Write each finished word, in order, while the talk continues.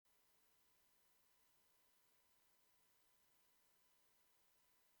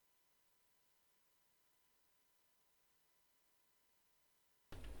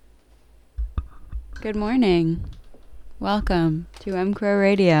Good morning. Welcome to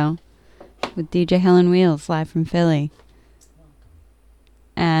mcrowradio with DJ Helen Wheels live from Philly.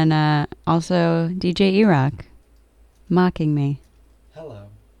 And also DJ E-Rock mocking me. Hello.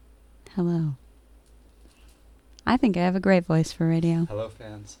 Hello. I think I have a great voice for radio. Hello,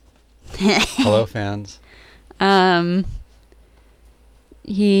 fans. Hello, fans.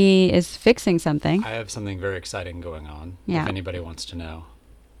 He is fixing something. I have something very exciting going on. Yeah. If anybody wants to know.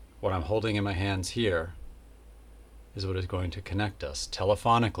 What I'm holding in my hands here is what is going to connect us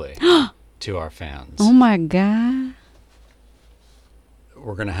telephonically to our fans. Oh my God.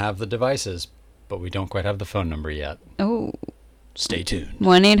 We're going to have the devices, but we don't quite have the phone number yet. Oh. Stay tuned.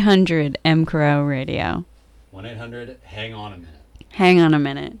 1-800-mcrow-radio. 1-800, hang on a minute. Hang on a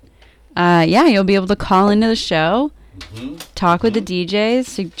minute. Yeah, you'll be able to call into the show, talk with the DJs,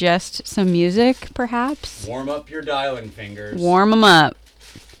 suggest some music, perhaps. Warm up your dialing fingers. Warm them up.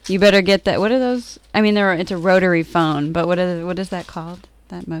 You better get that. What are those? I mean, it's a rotary phone, but what is that called?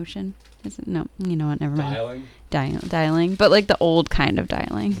 That motion? Is it? No, you know what? Never mind. Dialing, but like the old kind of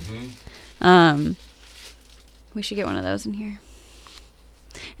dialing. We should get one of those in here.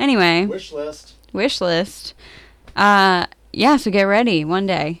 Anyway. Wish list. Yeah, so get ready. One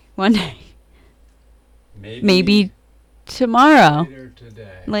day. Maybe tomorrow.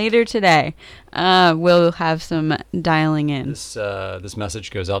 Later today. We'll have some dialing in. This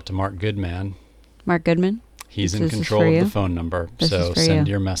message goes out to Mark Goodman. Mark Goodman? He's in control of the phone number. So send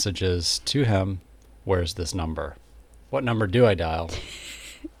your messages to him. Where's this number? What number do I dial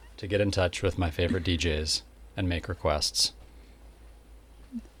to get in touch with my favorite DJs and make requests?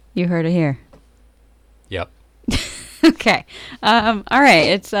 You heard it here. Yep. Okay. All right.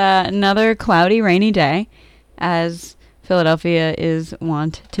 It's another cloudy, rainy day, as Philadelphia is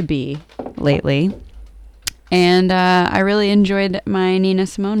wont to be lately. And I really enjoyed my Nina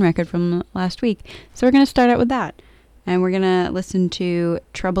Simone record from last week. So we're going to start out with that. And we're going to listen to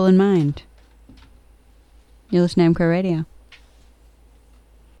Trouble in Mind. You listen to MCRO Radio.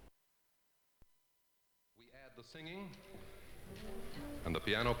 We add the singing and the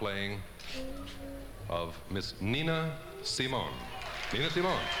piano playing of Miss Nina Simone. Nina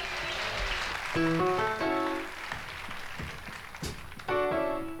Simone.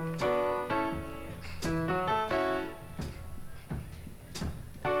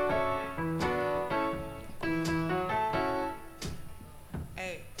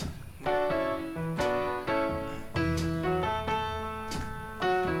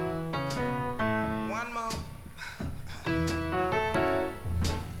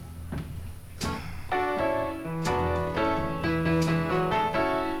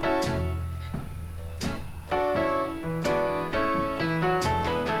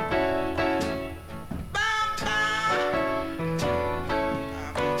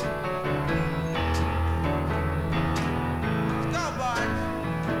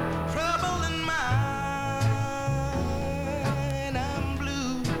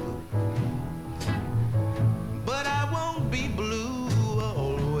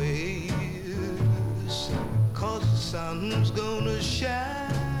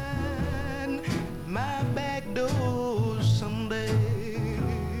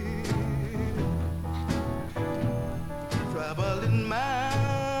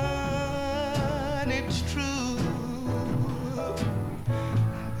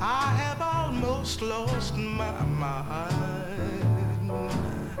 Lost my mind.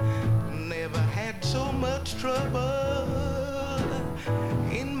 Never had so much trouble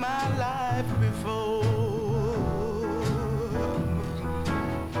in my life before.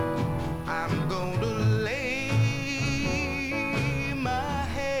 I'm gonna lay my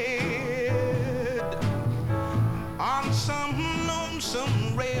head on some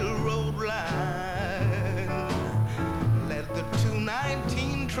lonesome railroad line. Let the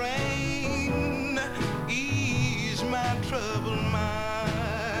 219 train ease my troubled mind.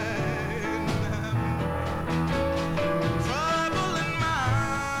 Trouble in mind,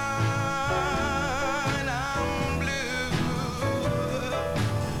 I'm blue,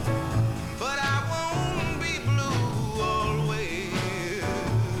 but I won't be blue always,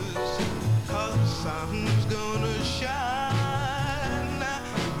 'cause the sun's gonna shine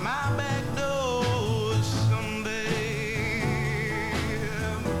my back door someday.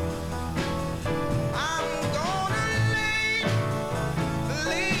 I'm gonna lay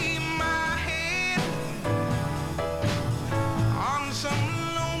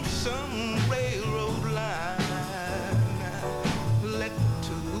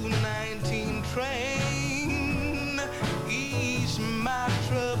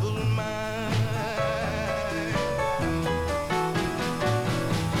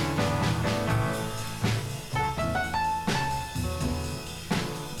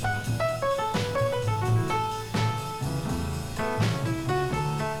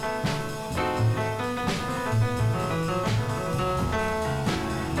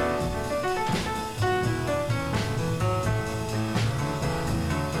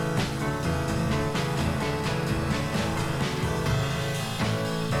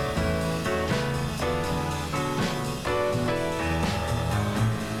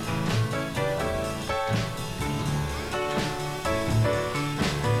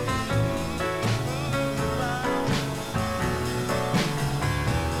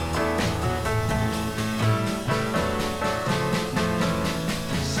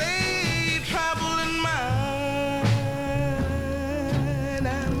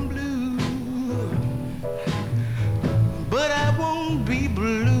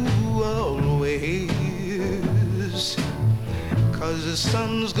the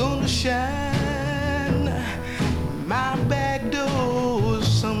sun's gonna shine my back door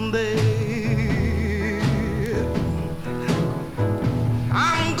someday.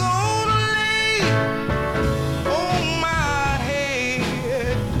 I'm gonna lay on my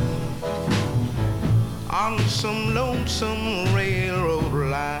head on some lonesome railroad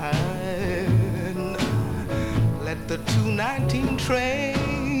line. Let the 219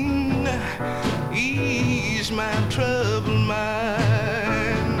 train ease my troubled mind.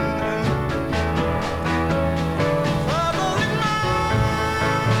 Troubled mind,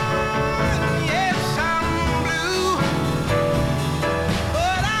 yes, I'm blue,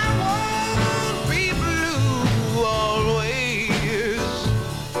 but I won't be blue always,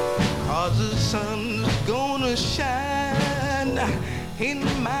 'cause the sun's gonna shine in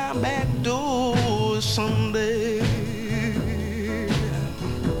my back door someday.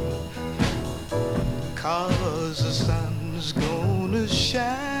 'Cause the sun's gonna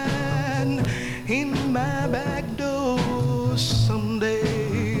shine in my back door someday.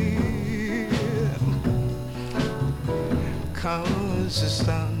 'Cause the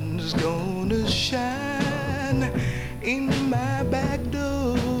sun's gonna shine in my back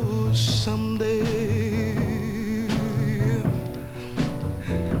door someday.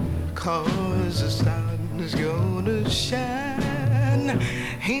 'Cause the sun's gonna shine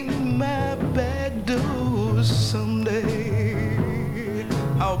in my back door someday.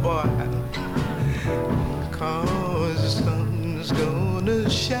 Oh boy. 'Cause the sun's gonna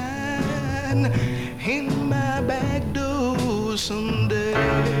shine in my back door someday.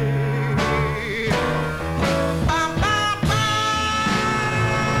 Ba, ba, ba.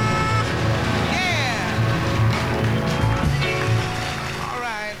 Yeah. All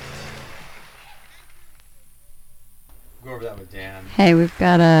right. Go over that with Dan. Hey, we've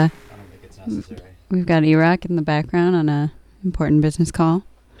got I don't think it's necessary. E-Rock in the background on a important business call.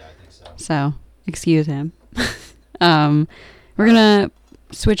 Yeah, I think so. So, excuse him. We're going to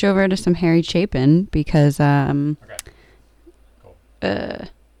switch over to some Harry Chapin because Okay. Cool.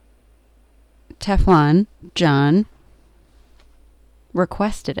 Teflon John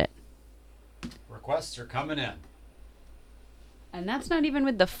requested it. Requests are coming in. And that's not even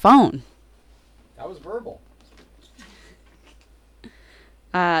with the phone. That was verbal.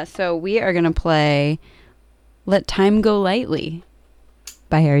 So we are going to play Let Time Go Lightly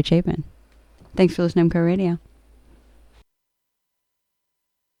by Harry Chapin. Thanks for listening to Mcrow Radio.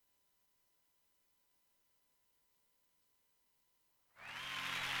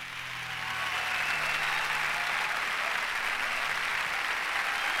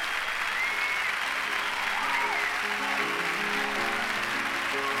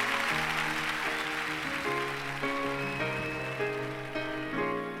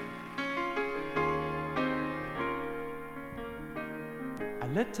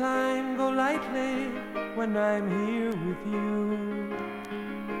 Let time go lightly when I'm here with you.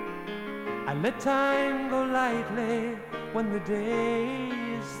 I let time go lightly when the day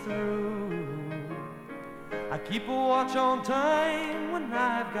is through. I keep a watch on time when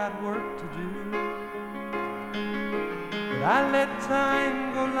I've got work to do. But I let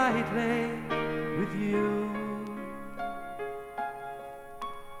time go lightly with you.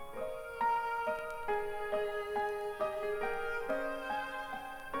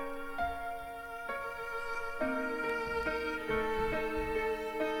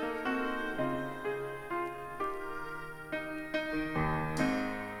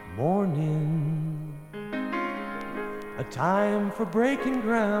 Morning, a time for breaking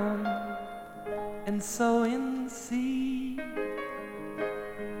ground and sowing seed,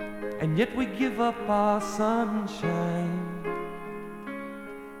 and yet we give up our sunshine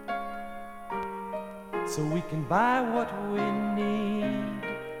so we can buy what we need.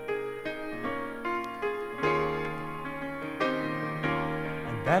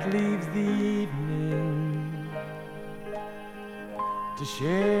 And that leaves the evening to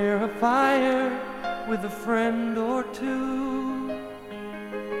share a fire with a friend or two,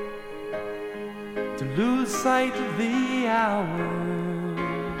 to lose sight of the hours,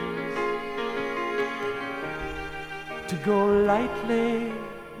 to go lightly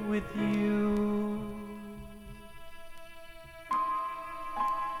with you.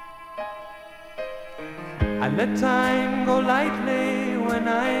 I let time go lightly when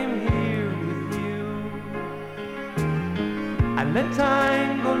I'm here with you. I let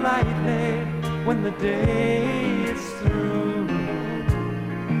time go lightly when the day is through.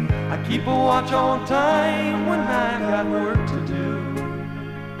 I keep a watch on time when I've got work to do.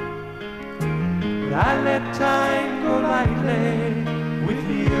 But I let time go lightly with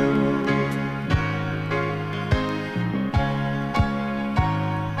you.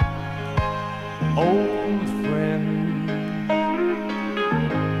 old friends.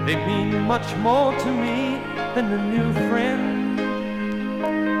 They mean much more to me than a new friend,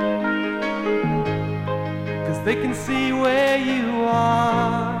 'cause they can see where you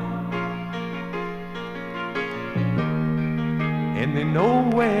are, and they know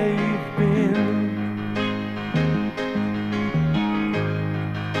where you've been.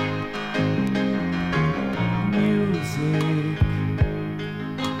 Music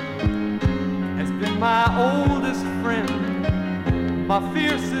has been my oldest friend, my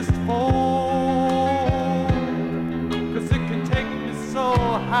fiercest foe, 'cause it can take me so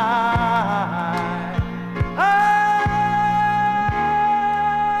high.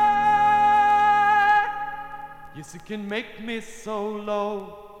 Yes, it can make me so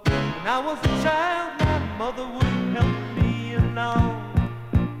low. When I was a child, my mother would help me along.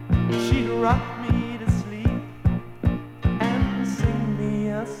 She'd rock me to sleep and sing me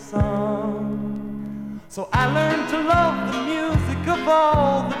a song. So I learned to love the music of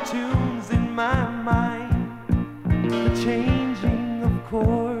all the tunes in my mind, the changing of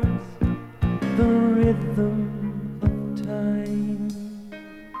chords, the rhythm of time.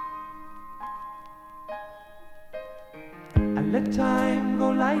 I let time go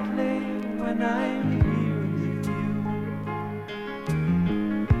lightly when I'm here with you.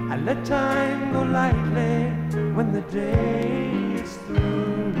 I let time go lightly when the day is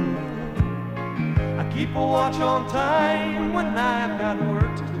through. I keep a watch on time when I've got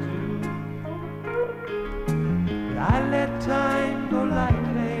work to do. But I let time go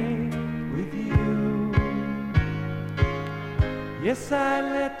lightly with you. Yes, I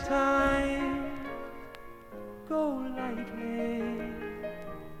let time go lightly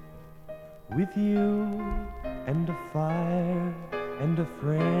with you, and a fire and a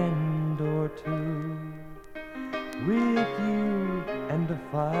friend or two. With you and a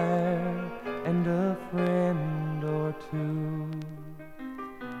fire and a friend or two.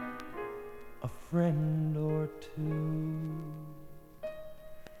 A friend or two.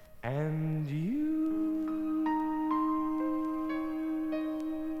 And you.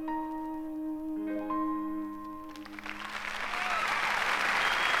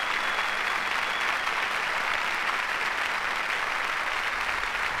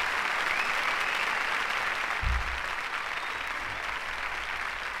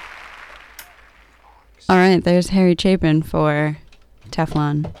 All right, there's Harry Chapin for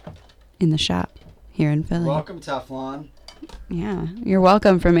Teflon in the shop here in Philly. Welcome, Teflon. Yeah, you're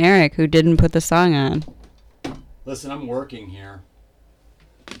welcome from Eric, who didn't put the song on. Listen, I'm working here.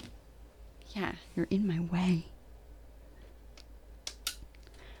 Yeah, you're in my way.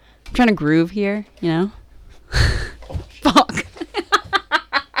 I'm trying to groove here, you know? Fuck.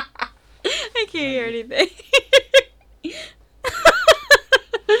 I can't hear anything.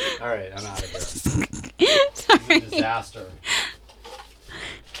 All right, I'm out of here. Sorry. It's a disaster.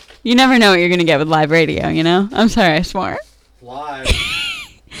 You never know what you're going to get with live radio, you know? I'm sorry, I swore. Live.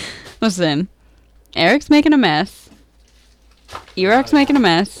 Listen, Eric's making a mess. Eroc's making a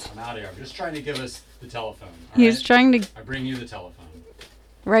mess. I'm out of here. I'm just trying to give us the telephone. He's trying to... I bring you the telephone.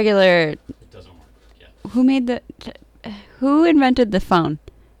 Regular... It doesn't work yet. Who made the... Who invented the phone?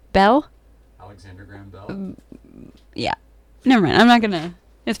 Bell? Alexander Graham Bell? Yeah. Never mind. I'm not going to...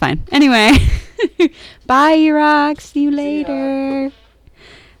 It's fine. Anyway. Bye, Eroc. See you later.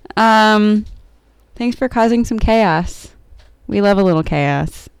 Thanks for causing some chaos. We love a little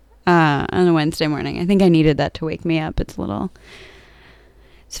chaos on a Wednesday morning. I think I needed that to wake me up. It's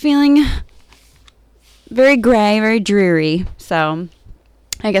feeling very gray, very dreary. So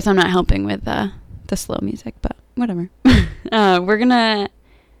I guess I'm not helping with the slow music, but whatever. We're going to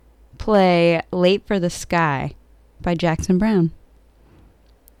play Late for the Sky by Jackson Browne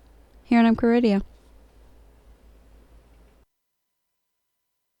here on mcrowradio.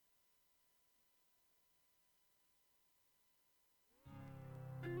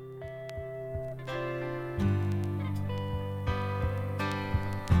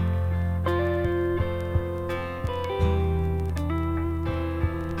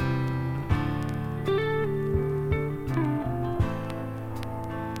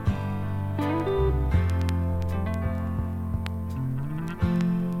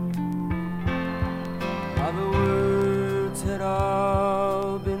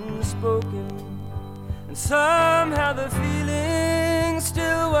 Somehow the feeling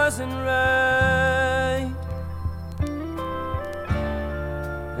still wasn't right,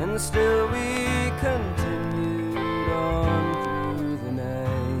 and still we continued on through the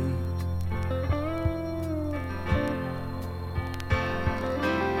night,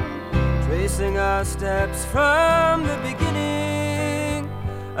 tracing our steps from the beginning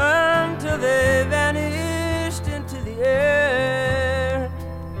until until they vanished into the air.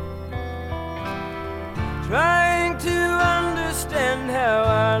 Trying to understand how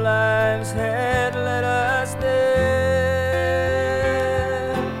our lives had led us there.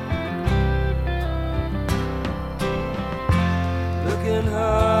 Looking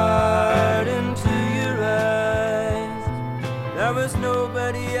hard into your eyes, there was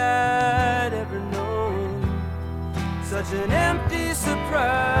nobody I'd ever known. Such an empty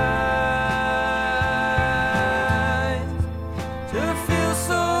surprise to feel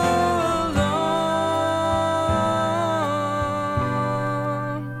so alone.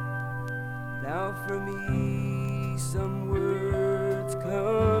 Now for me some words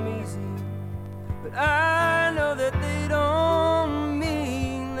come easy, but I know that they don't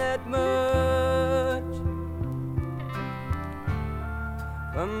mean that much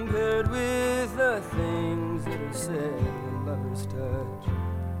compared with the things that are said when lovers touch.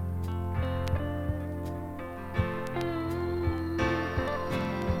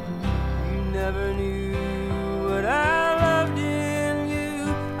 You never knew what I loved in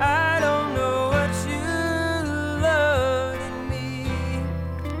you. I don't know what you loved in me.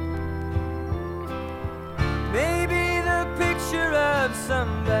 Maybe the picture of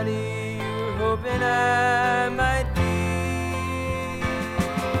somebody you were hoping I might be.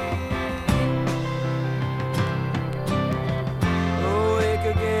 Awake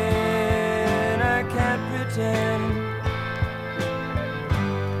again, I can't pretend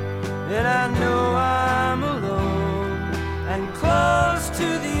that I know I'm alone and close to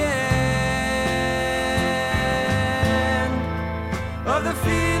the end of the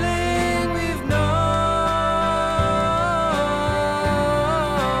feeling we've known.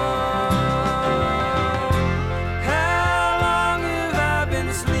 How long have I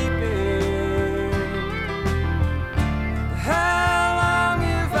been sleeping? How long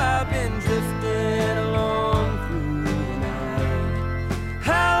have I been drifting along through the night?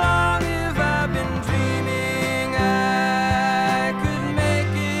 How long have I been dreaming I could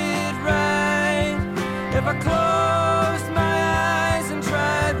make it right if I closed my eyes and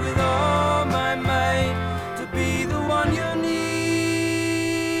tried with all my might to be the one you need?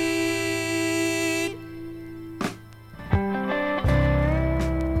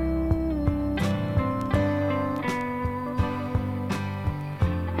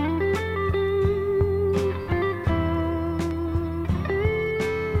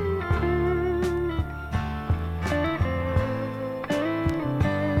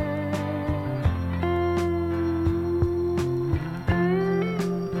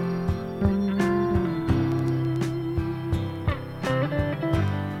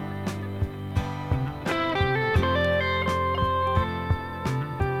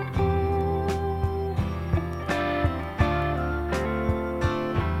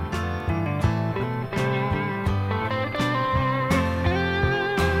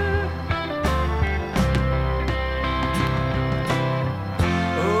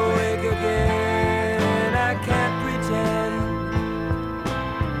 Awake again, I can't pretend,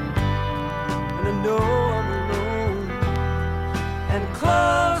 and I know I'm alone and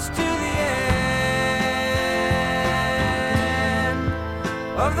close to the end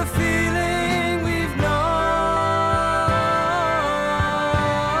of the feeling we've known.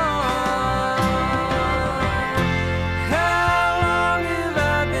 How long have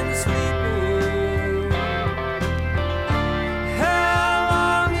I been sleeping? How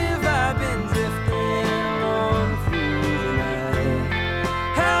long have I been drifting along through the night?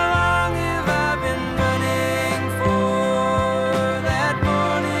 How long have I been running for that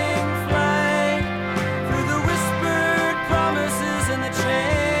morning flight through the whispered promises and the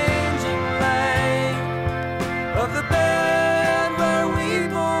changing light of the bed where we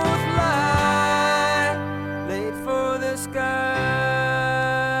both lie, late for the sky?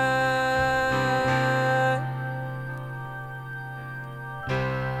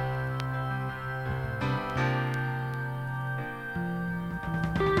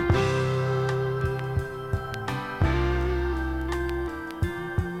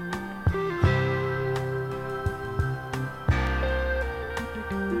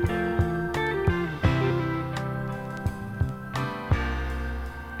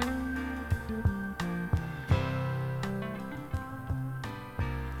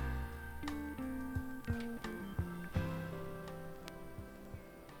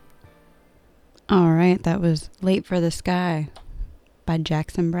 All right, that was Late for the Sky by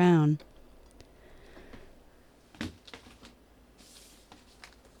Jackson Browne.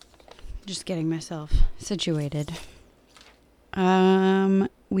 Just getting myself situated.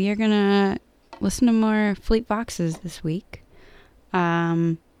 We are gonna listen to more Fleet Foxes this week.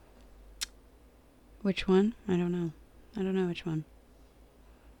 Which one? I don't know. I don't know which one.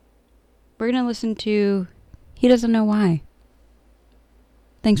 We're going to listen to He Doesn't Know Why.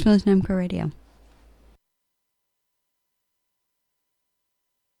 Thanks for listening to Mcrow Radio.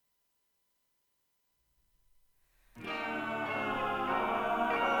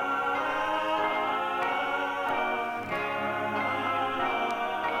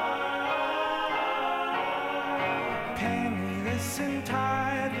 Penniless and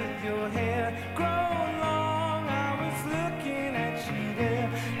tired with your hair grown long, I was looking at you there,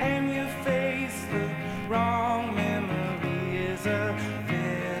 and your face looked wrong. Memory is a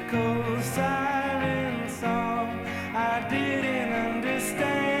fickle siren song I didn't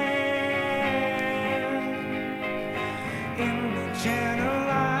understand. In the gentle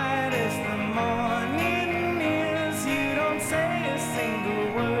light as the morning nears, you don't say a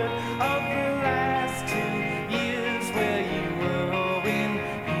single word of the last 2 years where you were when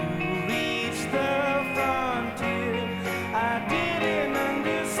you reached the frontier. I didn't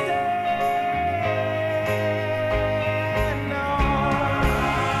understand, no.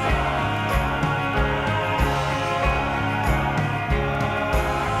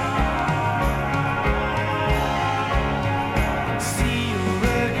 See your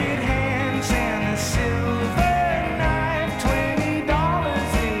rugged hands and a silver knife, $20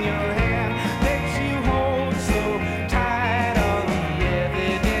 in your hand that you hold so tight. All the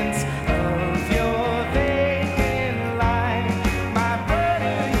evidence of your vacant life, my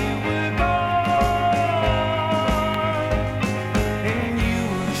brother, you were gone, and you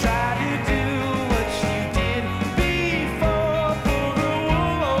will try to do what you did before. Pull the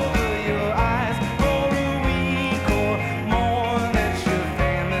wool over your eyes for a week or more. Let your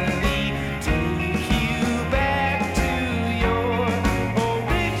family take you back to your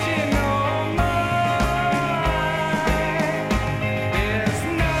original mind. There's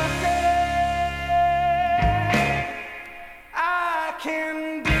nothing I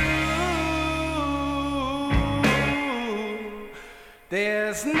can do.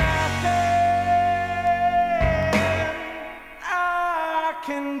 There's nothing I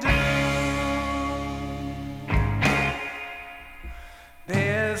can do.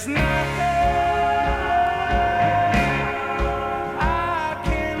 There's nothing I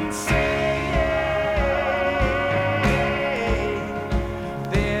can say.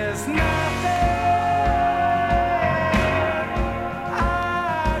 There's nothing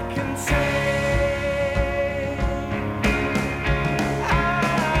I can say. I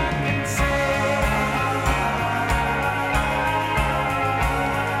can say.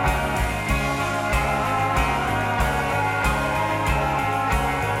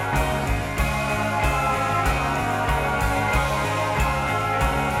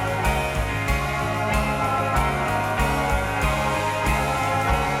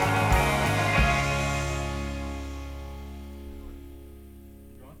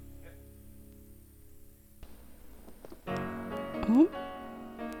 Oh.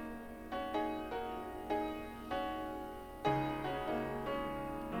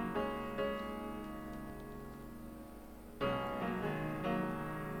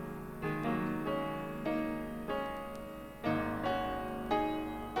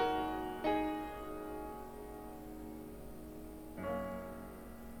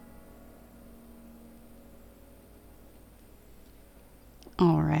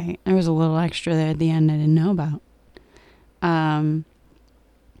 All right. There was a little extra there at the end I didn't know about.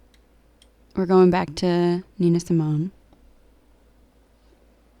 We're going back to Nina Simone.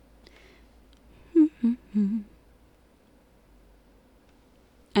 And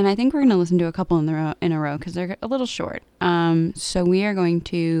I think we're going to listen to a couple in a row because they're a little short. So we are going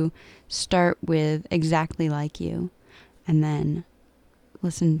to start with Exactly Like You and then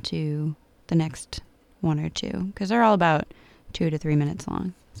listen to the next one or two because they're all about 2 to 3 minutes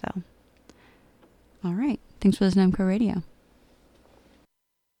long. So, all right. Thanks for listening to Mcrow Radio.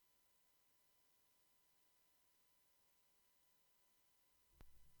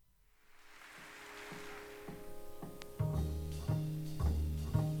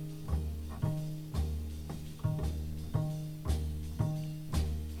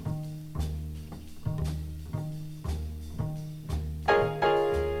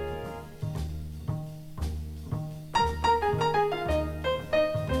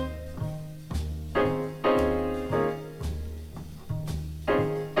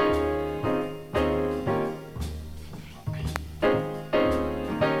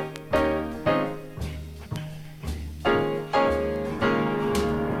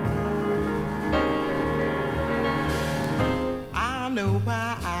 Know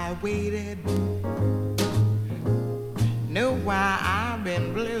why I waited, know why I've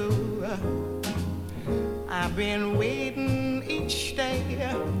been blue. I've been waiting each day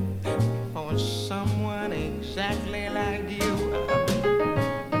for someone exactly like you.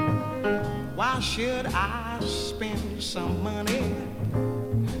 Why should I spend some money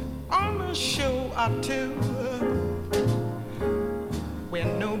on a show or two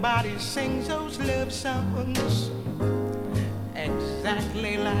when nobody sings those love songs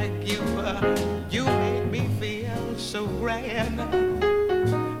exactly like you? You make me feel so grand.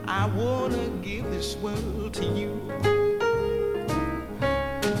 I wanna give this world to you.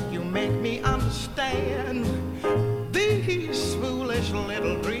 You make me understand these foolish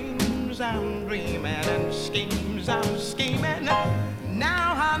little dreams I'm dreaming and schemes I'm scheming.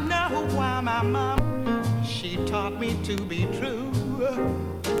 Now I know why my mom, she taught me to be true.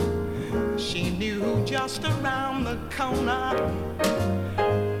 She knew just around the corner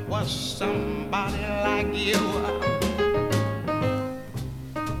was somebody like you.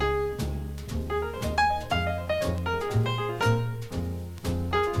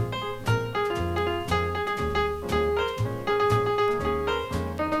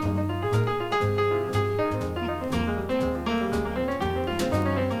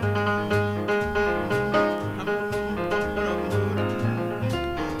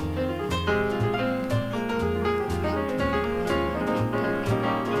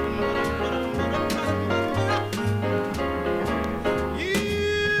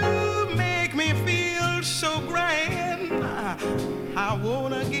 I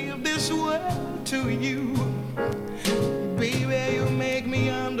wanna give this world to you. Baby, you make me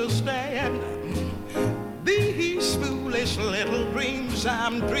understand these foolish little dreams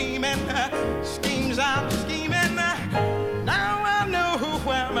I'm dreaming, schemes I'm scheming. Now I know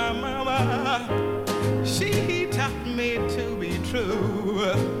where my mama, she taught me to be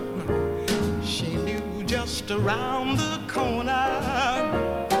true. She knew just around the corner.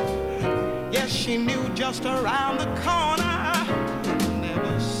 Yes, she knew just around the corner there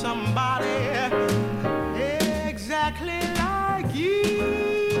was somebody exactly like you.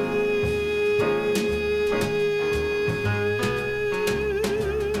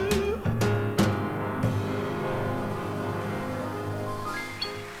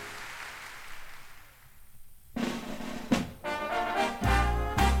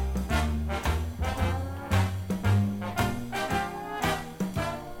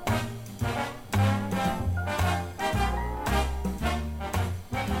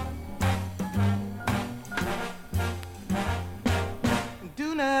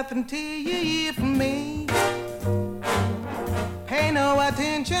 Nothing till you hear from me. Pay no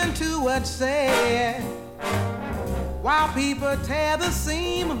attention to what's said, while people tear the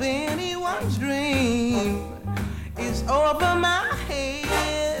seam of anyone's dream. It's over my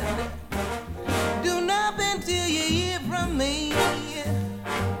head. Do nothing till you hear from me.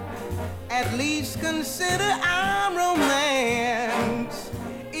 At least consider our romance.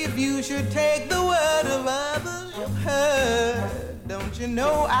 If you should take the word of others you've heard, don't you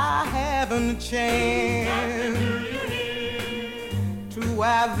know I haven't a chance? True,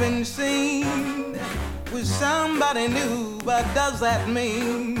 I've been seen with somebody new, but does that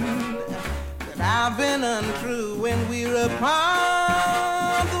mean that I've been untrue? When we're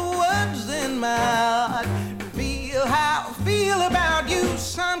apart, the words in my heart reveal how I feel about you.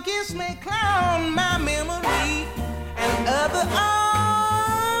 Some kiss may cloud my memory, and other arms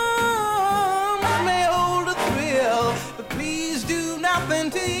may hold a thrill. But please do nothing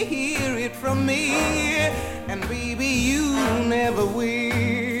till you hear it from me, and baby, you never will.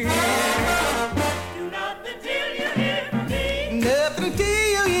 Do nothing till you hear from me. Nothing till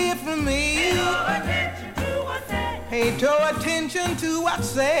you hear from me. Pay no attention to what's said. Pay no attention to what's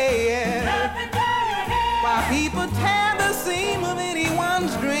said. Nothing till you hear. While people tear the seam of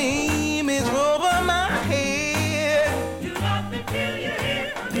anyone's dream, is over my head. Do nothing till you hear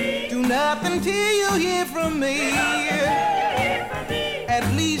from me. Do nothing till you hear from me. At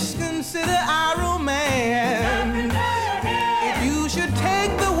least consider our romance. If you should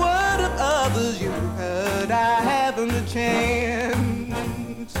take the word of others you heard, I haven't a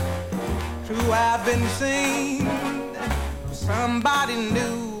chance. True, I've been seen with somebody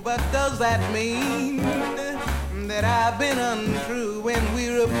new, but does that mean that I've been untrue? When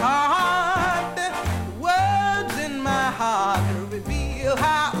we're apart, the words in my heart reveal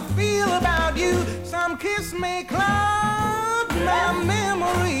how I feel about you. Some kiss may cloud my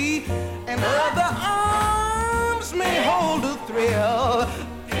memory, and other arms may hold a thrill.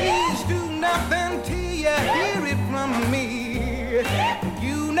 Please do nothing till you hear it from me.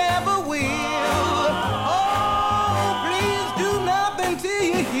 You never will. Oh, please do nothing till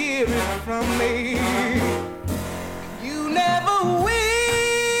you hear it from me. You never will.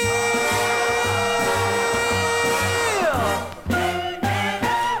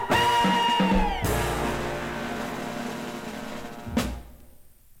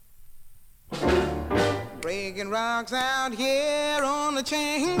 rocks out here on the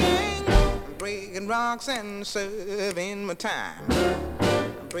chain gang. Breaking rocks and serving my time.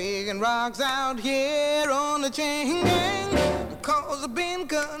 Breaking rocks out here on the chain gang. Cause I've been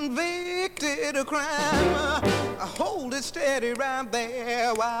convicted of crime. I hold it steady right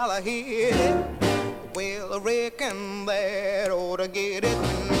there while I hit it. Well, I reckon that ought to get it.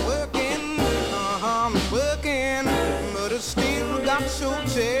 Been working, working, but I still got so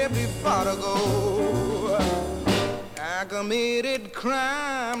terribly far to go. I committed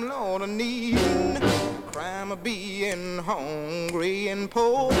crime, Lord, I need crime of being hungry and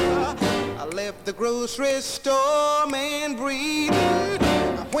poor. I left the grocery store man breathing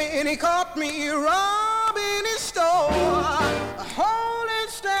when he caught me robbing his store. Hold it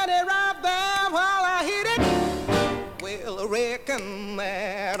steady right there while I hit it. Well, I reckon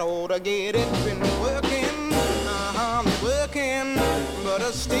that ought to get it. Been working, working, but I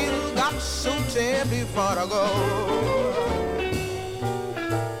still got so terribly far to go.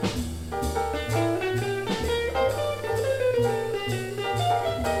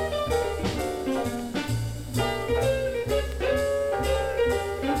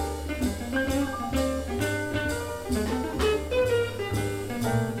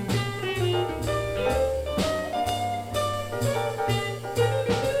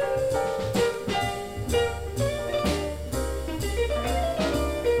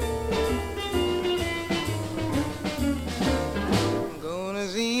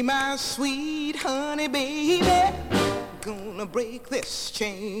 My sweet honey baby, gonna break this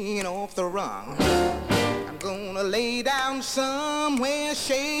chain off the rung. I'm gonna lay down somewhere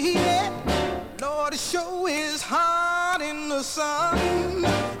shady. Lord, it sure is hot in the sun.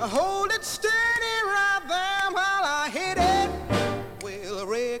 Hold it steady right there while I hit it. Well, I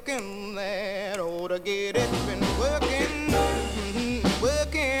reckon that ought to get it. Been working,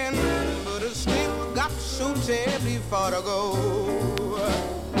 working, but I still got so terribly far to go.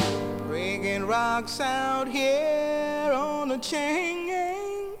 Breaking rocks out here on the chain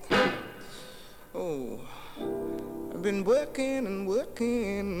gang. Oh, I've been working and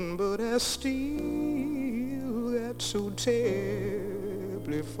working, but I still got so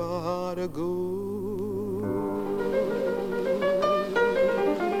terribly far to go.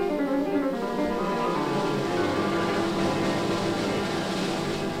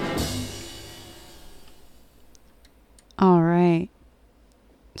 All right.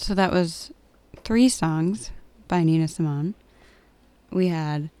 So that was 3 songs by Nina Simone. We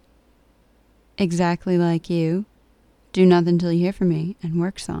had Exactly Like You, Do Nothing Till You Hear From Me, and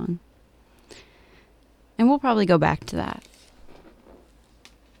Work Song. And we'll probably go back to that.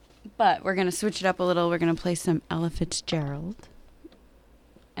 But we're going to switch it up a little. We're going to play some Ella Fitzgerald.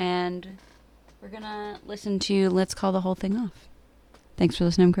 And we're going to listen to Let's Call the Whole Thing Off. Thanks for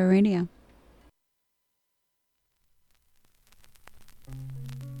listening to mcrowradio.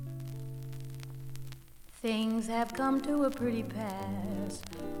 Things have come to a pretty pass.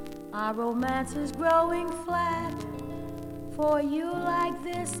 Our romance is growing flat. For you like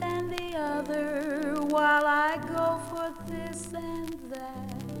this and the other, while I go for this and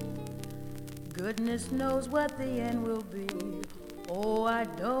that. Goodness knows what the end will be. Oh, I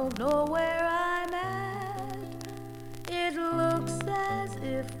don't know where I'm at. It looks as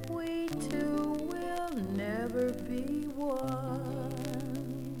if we two will never be one.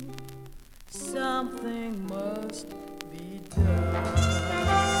 Something must be done.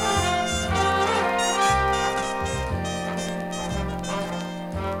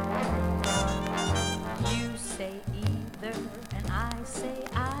 You say either and I say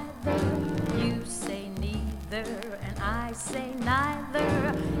either. You say neither and I say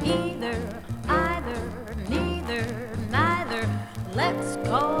neither. Either, either, neither, neither. Let's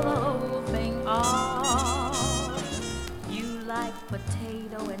call the whole thing off. You like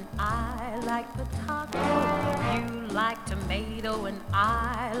potato and I like potato. You like tomato and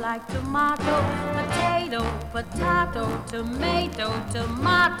I like tomato. Potato, potato, tomato,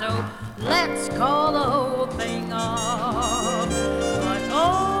 tomato. Let's call the whole thing off. But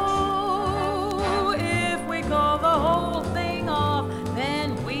oh, if we call the whole thing off,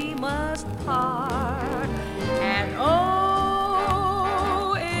 then we must part. And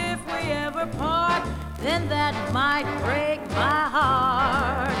oh, if we ever part, then that might break my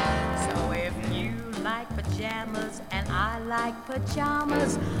heart. So if you like pajamas and I like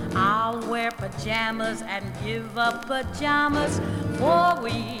pajamas, I'll wear pajamas and give up pajamas. For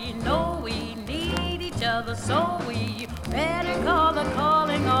we know we need each other, so we better call the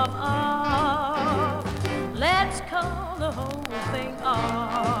calling off. Let's call the whole thing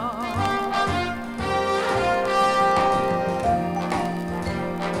off.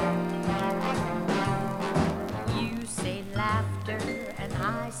 You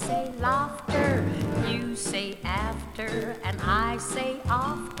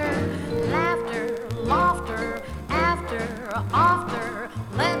after, laughter, laughter, after,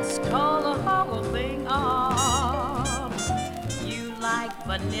 let's call the whole thing off. You like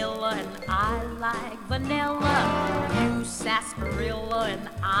vanilla and I like vanilla. You sarsaparilla and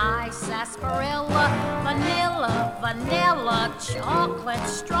I sarsaparilla. Vanilla, vanilla, chocolate,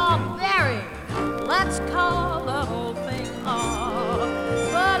 strawberry. Let's call the whole thing off.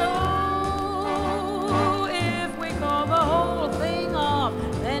 But oh, if we call the whole thing off,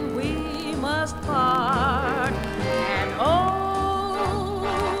 then we must part. And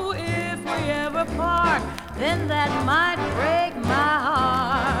oh, if we ever part, then that might break my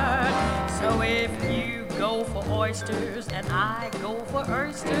heart. So if you go for oysters and I go for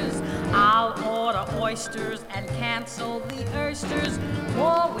oysters, I'll order oysters and cancel the oysters.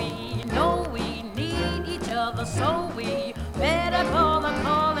 For we know we need each other, so we better call the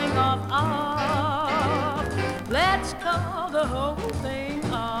calling off. Let's call the whole thing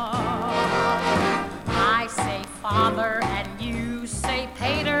off. I say father and you say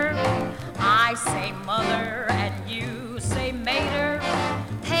pater. I say mother and you say mater.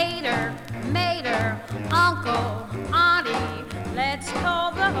 Pater, mater, uncle, auntie, let's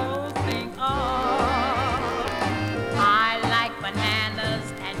call the whole thing off. I like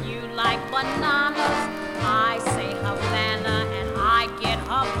bananas and you like bananas. I say Havana and I get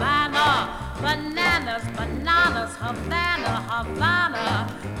Havana. Bananas, bananas, Havana, Havana.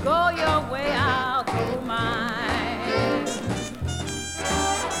 Go your way, I'll go mine.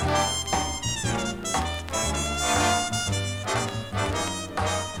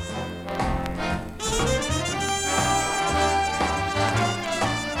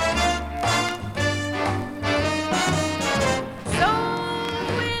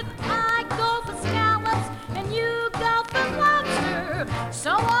 So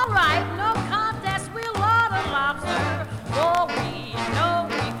all right, no contest, we'll order lobster. For we know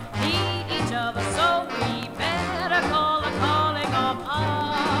we need each other, so we better call the calling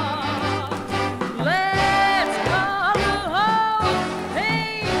off. Let's call the whole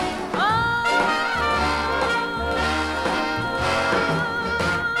thing off.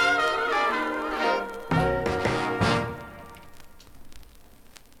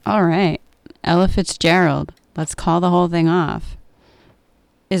 All right, Ella Fitzgerald. Let's call the whole thing off.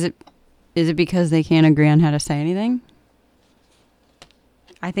 Is it because they can't agree on how to say anything?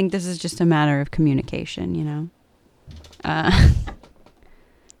 I think this is just a matter of communication, you know.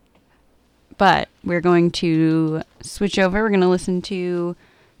 But we're going to switch over. We're going to listen to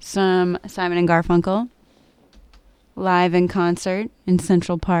some Simon and Garfunkel live in concert in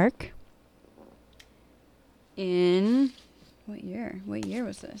Central Park. In what year? What year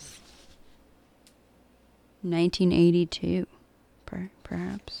was this? 1982.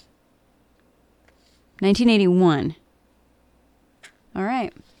 Perhaps 1981. All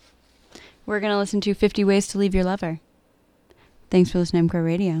right, we're gonna listen to 50 Ways to Leave Your Lover. Thanks for listening to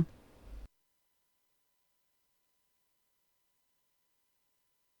mcrowradio.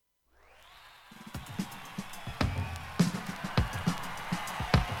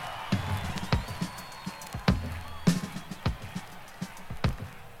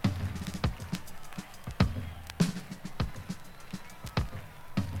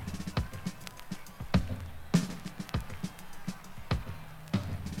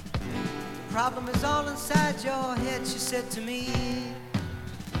 Problem is all inside your head, she said to me.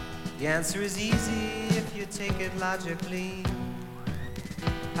 The answer is easy if you take it logically.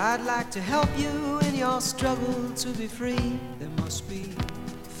 I'd like to help you in your struggle to be free. There must be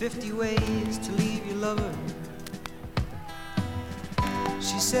 50 ways to leave your lover.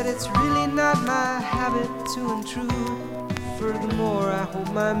 She said it's really not my habit to intrude. Furthermore, I hope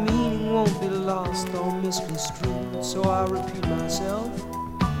my meaning won't be lost or misconstrued. So I'll repeat myself.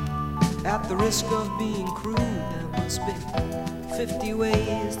 At the risk of being crude, there must be 50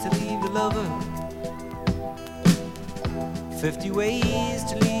 ways to leave your lover. 50 ways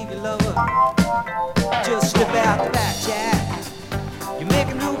to leave your lover. Just slip out the back, Jack. You make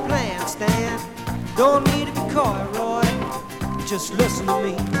a new plan, Stan. Don't need to be coy, Roy. Just listen to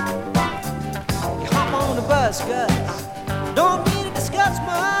me. You hop on the bus, Gus. Don't need to discuss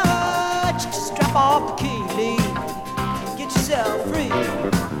much. Just drop off the key, Lee. Get yourself free.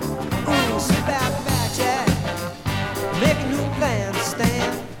 Slip out the back, Jack. Make a new plan,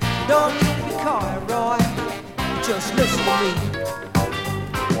 Stan. Don't need to be coy, Roy. Just listen to me.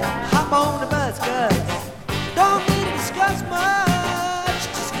 Hop on the bus, Gus. Don't need to discuss much.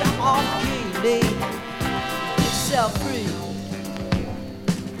 Just drop off the key, Lee. Get yourself free.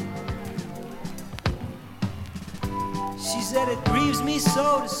 She said it grieves me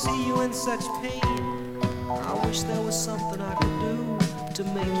so to see you in such pain. I wish there was something I could do to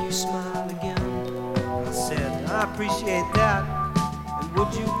make you smile again. I said, I appreciate that. And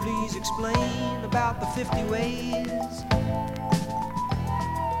would you please explain about the 50 ways?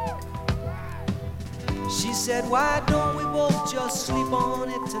 She said, why don't we both just sleep on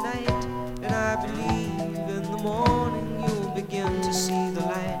it tonight? And I believe in the morning you'll begin to see the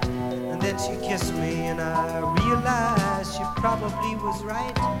light. And then she kissed me and I realized she probably was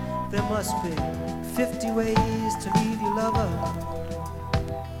right. There must be 50 ways to leave your lover.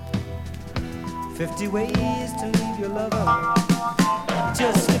 50 ways to leave your lover.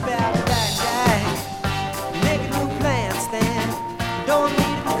 Just slip out the back side, make a new plan, Stan. Don't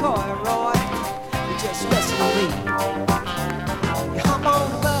need to be coy, Roy. You just listen to me. You hop on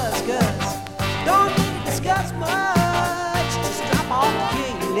the bus, cuz don't need to discuss much. Just drop off the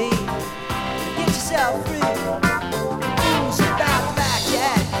king and get yourself free. Ooh, slip out the back,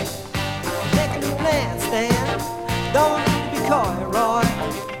 Jack. Make a new plan, Stan. Don't need to be coy, Roy.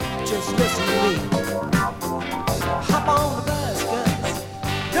 Just listen to me. Hop on the bus, cuz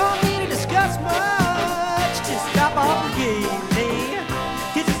don't need to discuss much. Just stop off the gate,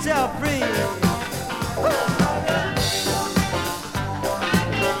 get yourself free.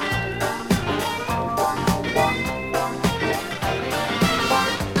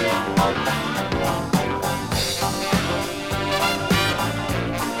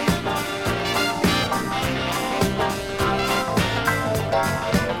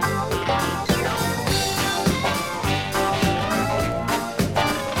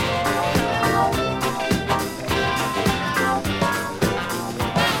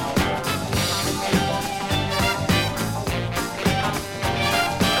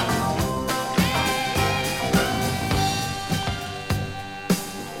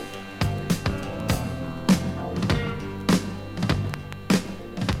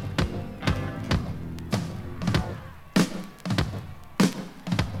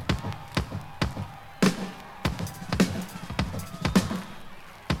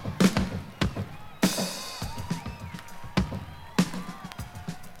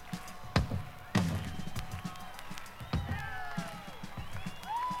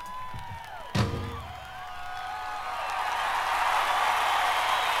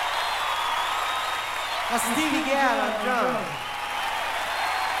 That's Stevie Gadd on drums.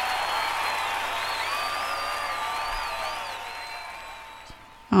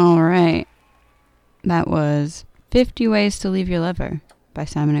 All right. That was 50 Ways to Leave Your Lover by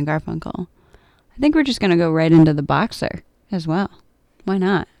Simon and Garfunkel. I think we're just going to go right into the boxer as well. Why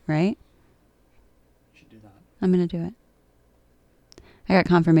not, right? Should do that. I'm going to do it. I got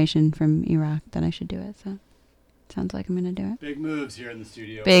confirmation from Iraq that I should do it, so sounds like I'm going to do it. Big moves here in the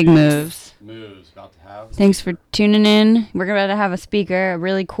studio. Big moves. Moves. About to have. Thanks for tuning in. We're about to have a speaker, a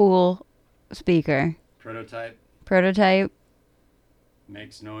really cool speaker. Prototype.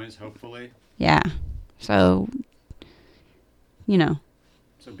 Makes noise, hopefully. Yeah. So, you know.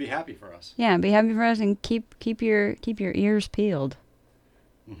 So be happy for us. Yeah, be happy for us and keep your ears peeled.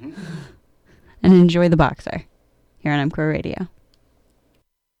 Mm-hmm. And enjoy the boxer here on mcrowradio.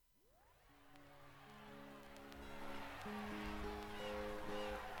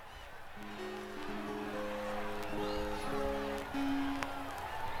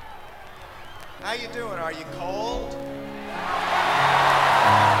 How you doing? Are you cold?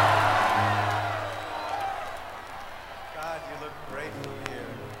 God, you look great from here.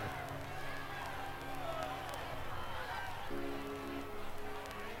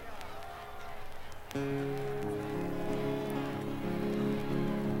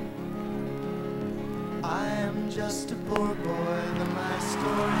 I am just a poor boy, though my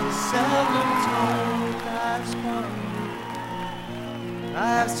story's seldom told.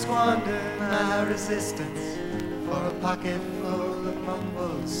 I've squandered my resistance for a pocket full of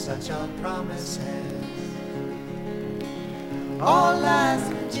mumbles, such are promises. All lies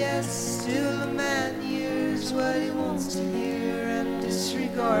and jest, till a man hears what he wants to hear and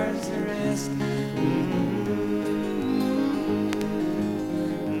disregards the rest.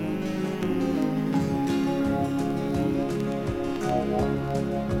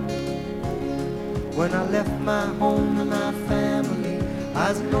 When I left my home and my family, I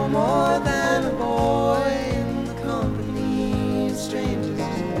was no more than a boy in the company of strangers,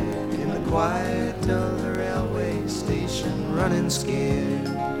 in the quiet of the railway station, running scared,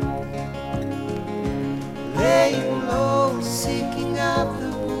 laying low, seeking out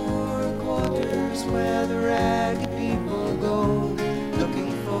the poor quarters where the ragged people go,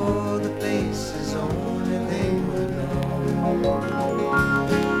 looking for the places only they would know.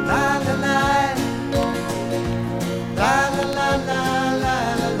 La la la, la la la la.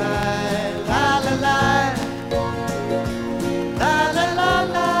 La la la, la la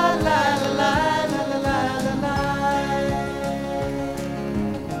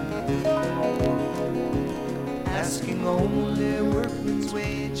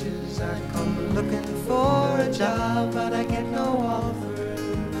job, but I get no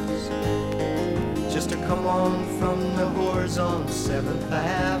offers. Just to come on from the whores on 7th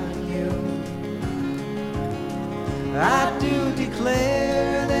Avenue. I do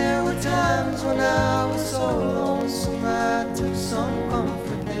declare there were times when I was so lonesome I took some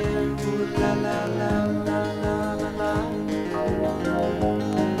comfort there. Ooh, la la la la la la la.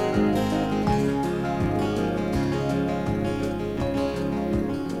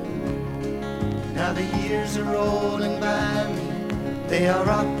 Now the years are rolling by me, they are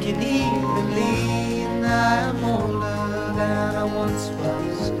rocking evenly, and I am older than I once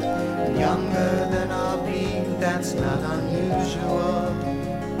was, and younger than I'll be. That's not unusual.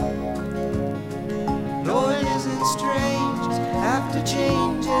 No, it isn't strange. After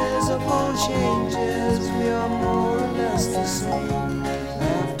changes upon changes, we are more or less the same.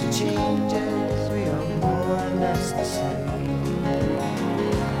 After changes, we are more or less the same.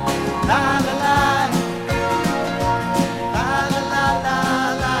 La la la.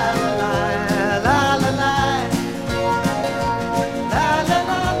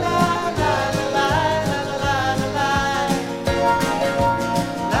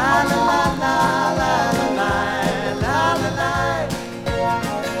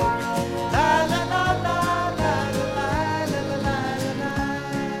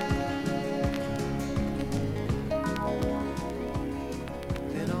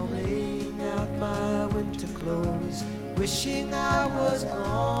 Wishing I was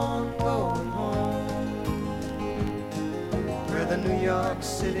gone, going home, where the New York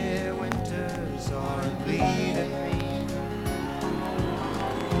City winters are bleeding me,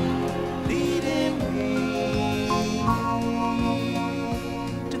 leading me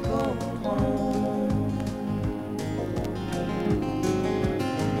to go home.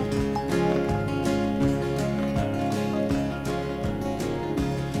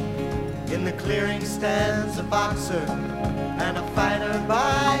 In the clearing stands a boxer and a fighter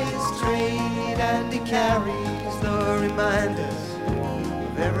by his trade, and he carries the reminders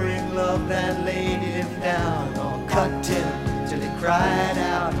of every glove that laid him down or cut him till he cried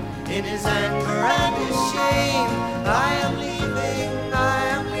out in his anger and his shame. I am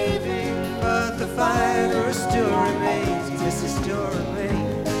leaving, but the fighter still remains. Yes, he still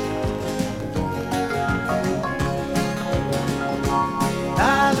remains.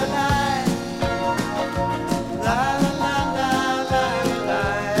 La la la.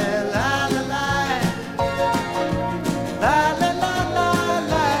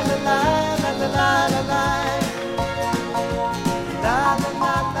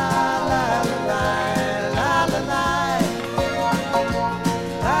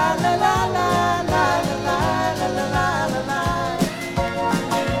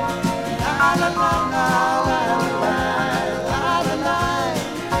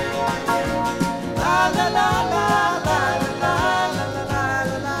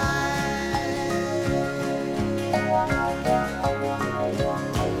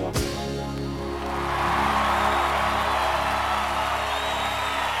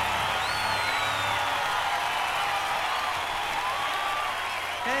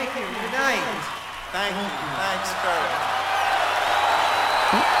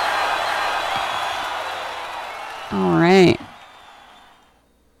 All right.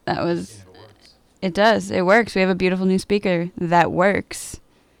 That was... It does. It works. We have a beautiful new speaker that works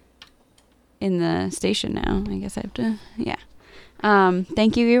in the station now. I guess I have to... Yeah.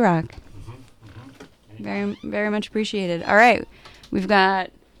 Thank you, E-Rock. Very, very much appreciated. All right. We've got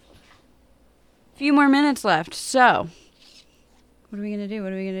a few more minutes left. So, what are we going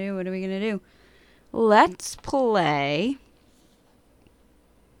to do? Let's play...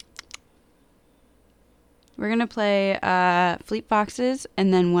 We're going to play Fleet Foxes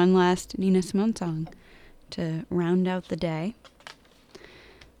and then one last Nina Simone song to round out the day.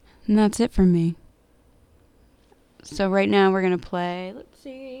 And that's it from me. So right now we're going to play, let's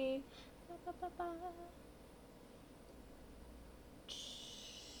see.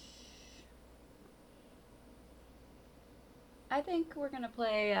 I think we're going to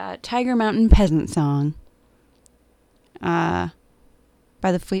play Tiger Mountain Peasant Song by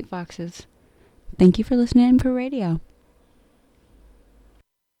the Fleet Foxes. Thank you for listening to mcrowradio.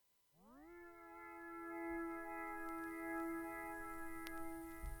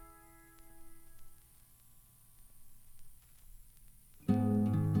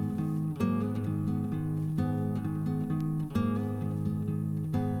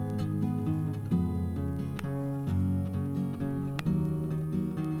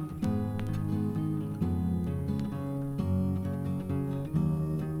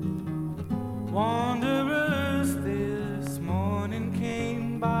 Wanderers this morning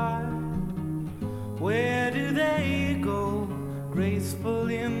came by. Where do they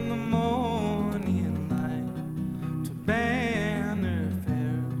in the morning light to Banner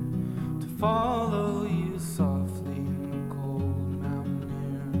Fair, to follow you softly in the cold mountain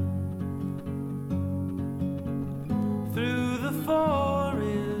air. Through the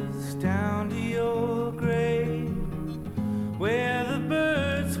forest down to your grave, where the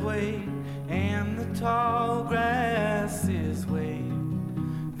birds wait and the tall grasses wave.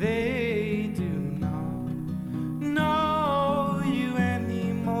 They do not know you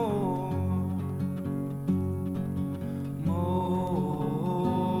anymore.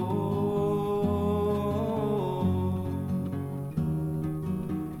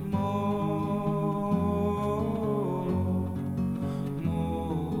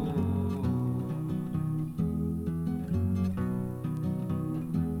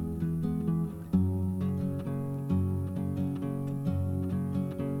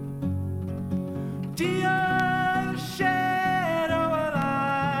 Dear shadow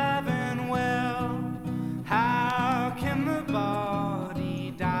alive and well, how can the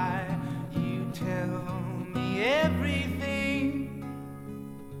body die? You tell me everything,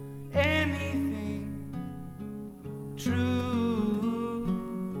 anything true.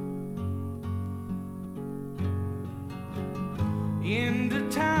 Into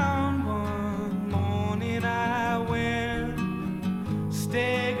town one morning I went,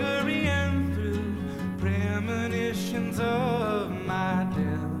 staggering through premonitions of my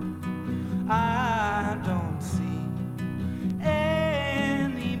death. I don't see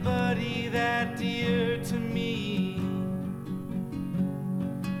anybody that dear to me.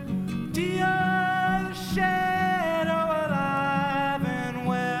 Dear shadow alive and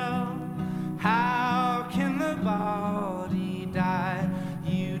well, how can the body die?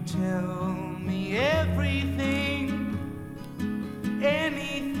 You tell me everything,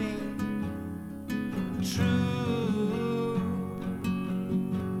 anything true.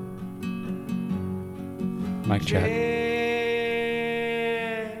 Mic check. Jesse,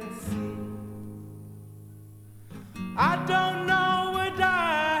 I don't know what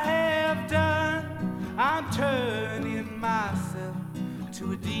I have done. I'm turning myself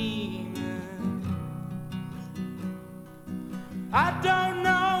to a demon. I don't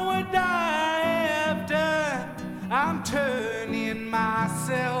know what I have done. I'm turning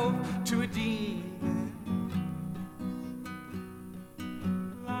myself to a demon.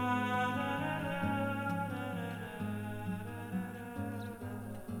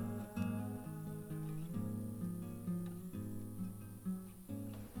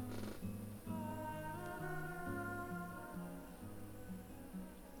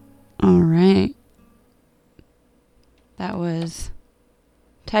 All right. That was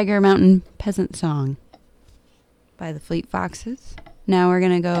Tiger Mountain Peasant Song by the Fleet Foxes. Now we're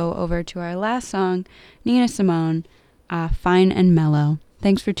going to go over to our last song, Nina Simone, Fine and Mellow.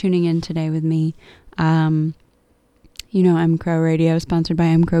 Thanks for tuning in today with me. You know mcrowradio, sponsored by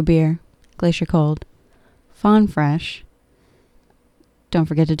mcrow Beer, Glacier Cold, Fawn Fresh. Don't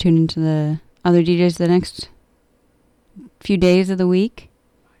forget to tune into the other DJs the next few days of the week.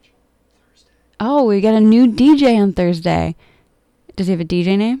 Oh, we got a new DJ on Thursday. Does he have a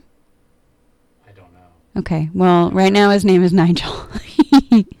DJ name? I don't know. Okay. Well, right now his name is Nigel.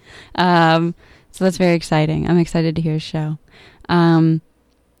 So that's very exciting. I'm excited to hear his show. All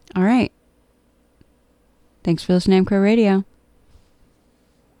right. Thanks for listening to mcrowradio.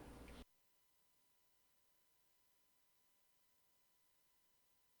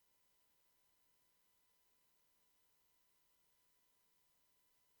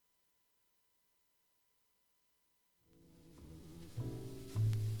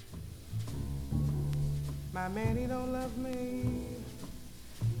 My man, he don't love me.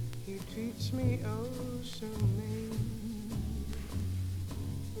 He treats me oh so mean.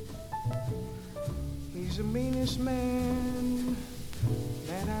 He's the meanest man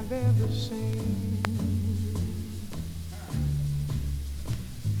that I've ever seen.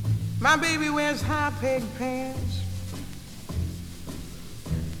 My baby wears high peg pants.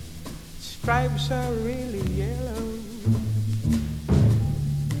 Stripes are really yellow.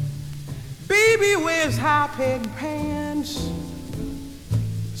 Baby wears high peg pants.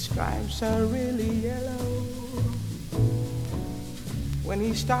 Stripes are really yellow. When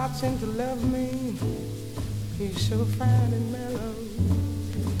he starts in to love me, he's so fine and mellow.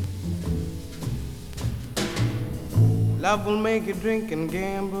 Love will make you drink and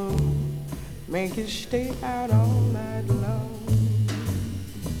gamble, make you stay out all night long.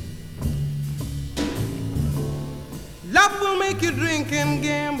 Love will make you drink and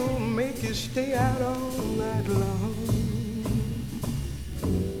gamble, make you stay out all night long.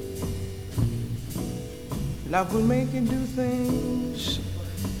 Love will make you do things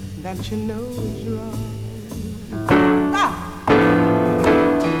that you know is wrong.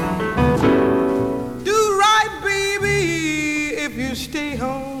 Do right, baby, if you stay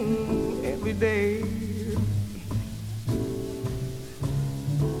home every day.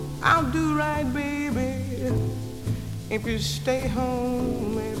 I'll do right, baby, if you stay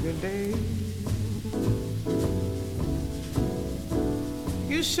home every day.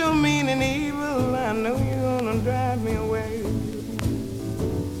 You're so mean and evil, I know you're gonna drive me away.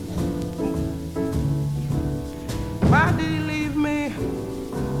 Why did he leave me?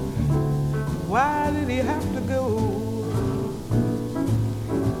 Why did he have to go?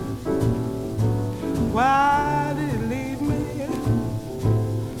 Why did he leave me?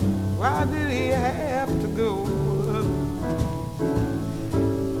 Why did he have to go?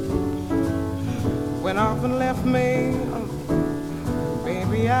 Went off and left me.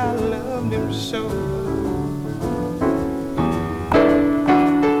 Baby, I loved him so.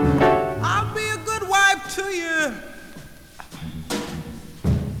 I'll be a good wife to you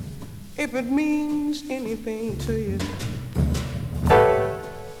if it means anything to you.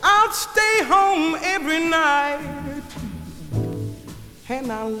 I'll stay home every night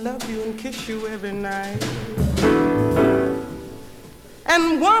and I'll love you and kiss you every night.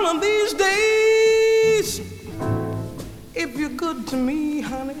 And one of these days, if you're good to me,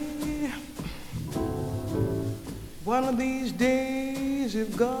 honey, one of these days,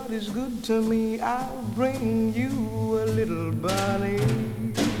 if God is good to me, I'll bring you a little bunny.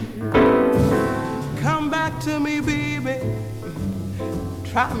 Come back to me, baby,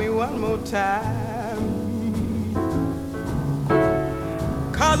 try me one more time.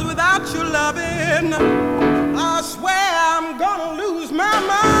 'Cause without your loving, I swear I'm gonna lose my mind.